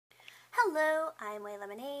Hello, I'm Way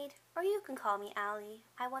Lemonade, or you can call me Allie.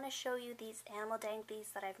 I want to show you these animal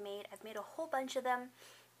danglies that I've made. I've made a whole bunch of them.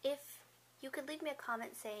 If you could leave me a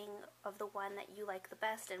comment saying of the one that you like the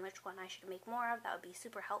best and which one I should make more of, that would be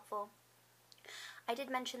super helpful. I did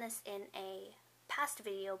mention this in a past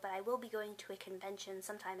video, but I will be going to a convention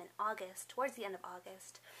sometime in August, towards the end of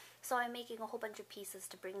August. So I'm making a whole bunch of pieces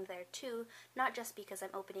to bring there too, not just because I'm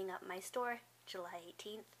opening up my store July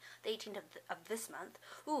 18th, the 18th of this month.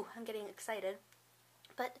 Ooh, I'm getting excited.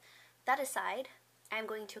 But that aside, I'm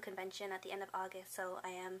going to a convention at the end of August, so I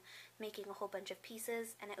am making a whole bunch of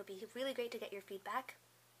pieces, and it would be really great to get your feedback.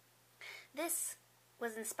 This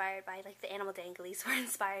was inspired by, like, the animal danglies were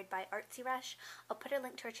inspired by ArtzieRush. I'll put a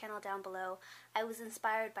link to her channel down below. I was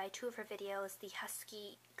inspired by two of her videos, the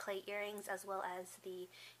husky clay earrings as well as the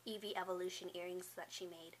Eevee evolution earrings that she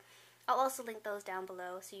made. I'll also link those down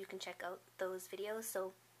below so you can check out those videos.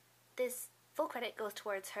 So this full credit goes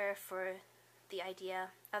towards her for the idea,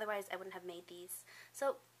 otherwise I wouldn't have made these.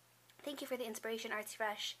 So thank you for the inspiration,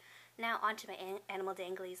 ArtzieRush. Now on to my animal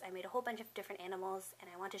danglies. I made a whole bunch of different animals and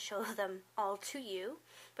I want to show them all to you.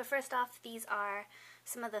 But first off, these are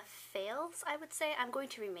some of the fails, I would say. I'm going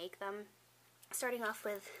to remake them. Starting off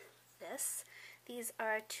with this. These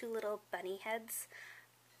are two little bunny heads.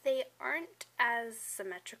 They aren't as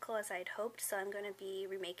symmetrical as I'd hoped, so I'm going to be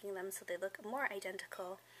remaking them so they look more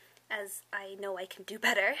identical, as I know I can do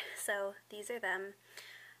better. So these are them.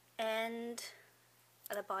 And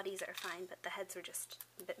the bodies are fine, but the heads are just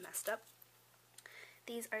a bit messed up.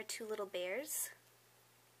 These are two little bears.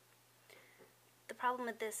 The problem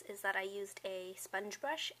with this is that I used a sponge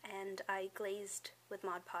brush and I glazed with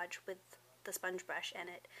Mod Podge with the sponge brush, and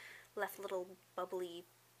it left little bubbly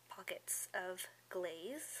pockets of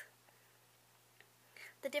glaze.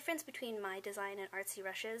 The difference between my design and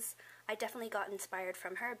ArtzieRush's, I definitely got inspired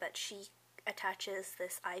from her, but she attaches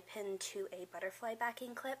this eye pin to a butterfly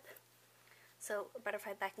backing clip. So a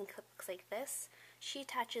butterfly backing clip looks like this. She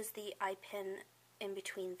attaches the eye pin in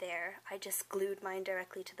between there. I just glued mine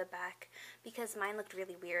directly to the back because mine looked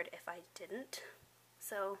really weird if I didn't.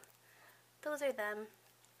 So those are them.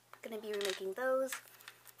 I'm going to be remaking those,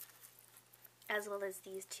 as well as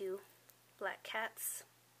these two black cats.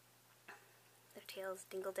 Their tails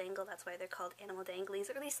dingle dangle, that's why they're called animal danglies,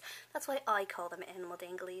 or at least that's why I call them animal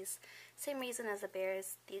danglies. Same reason as the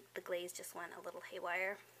bears, the glaze just went a little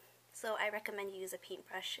haywire. So I recommend you use a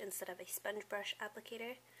paintbrush instead of a sponge brush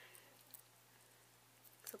applicator.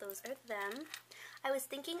 So those are them. I was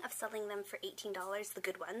thinking of selling them for $18, the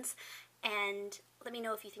good ones, and let me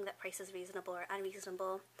know if you think that price is reasonable or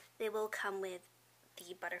unreasonable. They will come with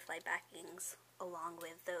the butterfly backings along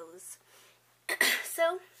with those.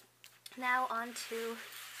 So now on to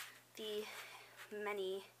the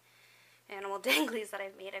many animal danglies that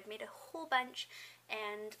I've made. I've made a whole bunch,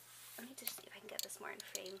 and let me just see if I can get this more in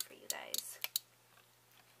frame for you guys.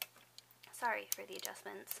 Sorry for the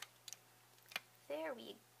adjustments. There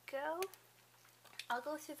we go. I'll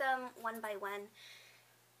go through them one by one.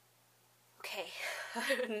 Okay,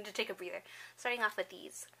 I need to take a breather. Starting off with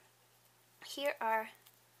these. Here are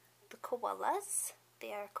the koalas.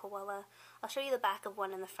 They are koala. I'll show you the back of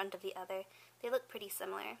one and the front of the other. They look pretty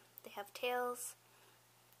similar. They have tails.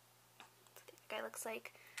 That's what the guy looks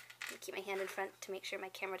like. I'm gonna keep my hand in front to make sure my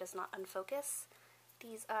camera does not unfocus.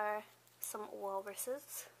 These are some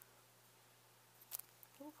walruses.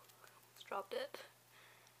 Ooh, almost dropped it.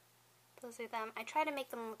 Those are them. I try to make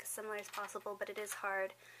them look as similar as possible, but it is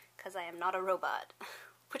hard because I am not a robot,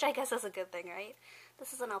 which I guess is a good thing, right?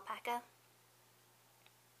 This is an alpaca.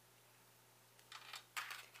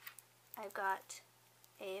 I've got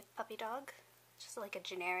a puppy dog, just like a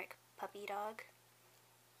generic puppy dog.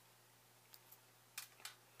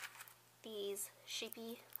 These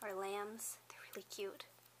sheepy are lambs. They're really cute.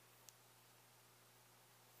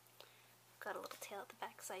 Got a little tail at the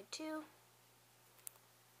back side too.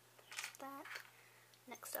 There's that.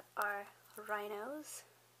 Next up are rhinos.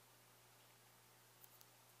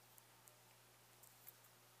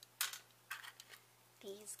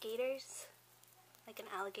 These gators, like an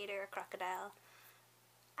alligator or crocodile.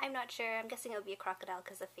 I'm not sure. I'm guessing it would be a crocodile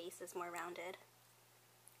because the face is more rounded.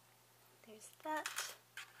 There's that.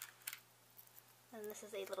 And this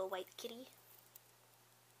is a little white kitty.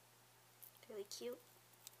 It's really cute.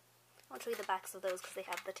 I'll show you the backs of those because they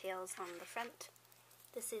have the tails on the front.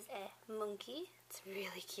 This is a monkey. It's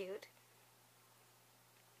really cute.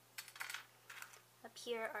 Up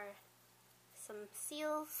here are some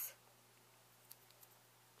seals.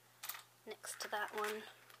 Next to that one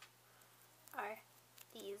are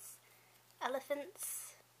these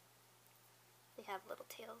elephants. They have little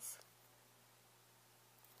tails.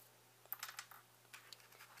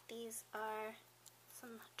 These are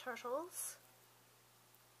some turtles.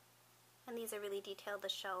 And these are really detailed. The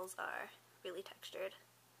shells are really textured.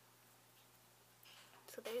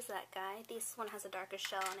 So there's that guy. This one has a darker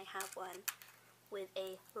shell, and I have one with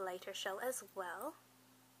a lighter shell as well.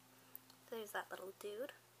 So there's that little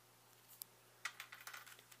dude.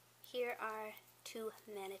 Here are two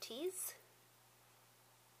manatees.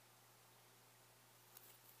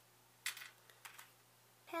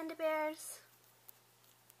 Panda bears.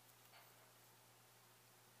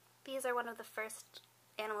 These are one of the first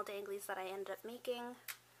animal danglies that I ended up making.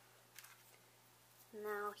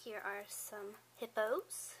 Now here are some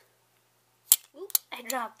hippos. Oop, I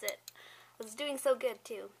dropped it. I was doing so good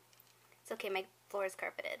too. It's okay, my floor is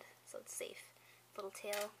carpeted, so it's safe. Little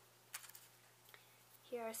tail.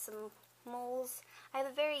 Here are some moles. I have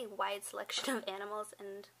a very wide selection of animals,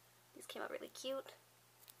 and these came out really cute.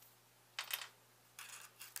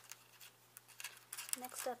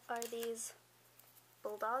 Next up are these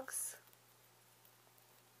bulldogs.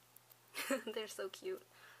 They're so cute,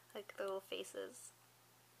 like their little faces.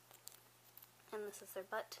 And this is their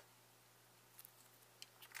butt.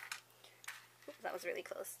 Oops, that was really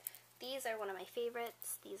close. These are one of my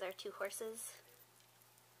favorites. These are two horses.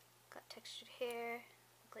 Got textured hair,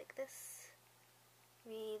 look like this.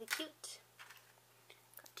 Really cute.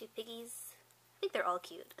 Got two piggies. I think they're all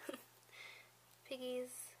cute. Piggies.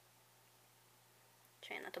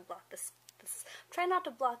 Trying not to block this. Trying not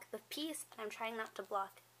to block the piece, and I'm trying not to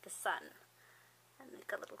block the sun. And they've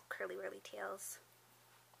got little curly whirly tails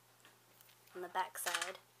on the back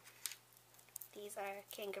side. These are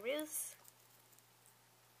kangaroos.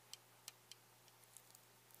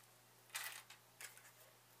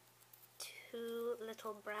 Two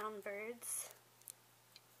little brown birds.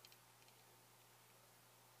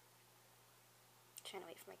 Trying to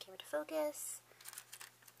wait for my camera to focus.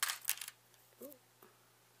 Ooh.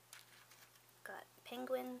 Got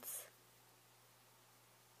penguins.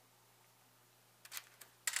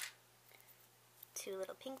 Two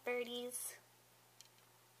little pink birdies.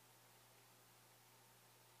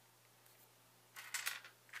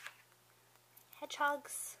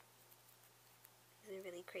 Hedgehogs. These are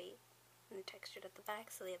really great and they're textured at the back,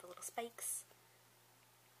 so they have the little spikes.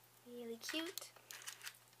 Really cute.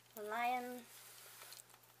 A lion.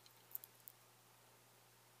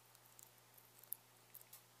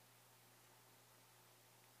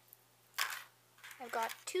 I've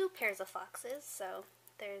got two pairs of foxes, so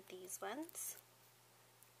they're these ones.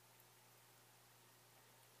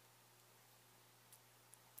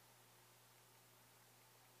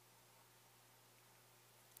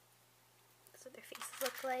 That's what their faces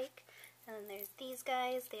look like. And then there's these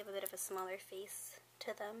guys. They have a bit of a smaller face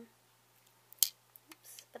to them.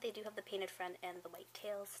 Oops. But they do have the painted front and the white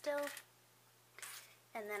tail still.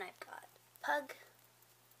 And then I've got Pug.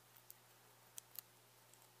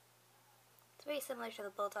 It's very similar to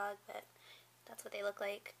the bulldog, but that's what they look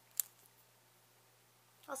like.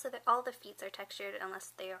 Also, all the feet are textured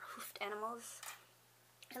unless they are hoofed animals.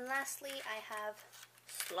 And lastly, I have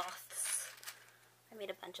sloths. I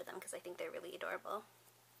made a bunch of them because I think they're really adorable.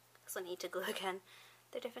 So I need to glue again.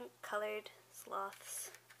 They're different colored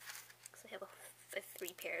sloths. So I have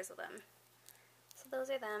 3 pairs of them. So those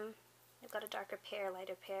are them. I've got a darker pair,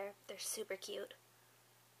 lighter pair. They're super cute.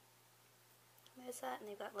 There's that, and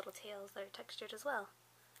they've got little tails that are textured as well.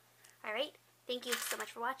 Alright, thank you so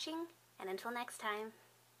much for watching, and until next time.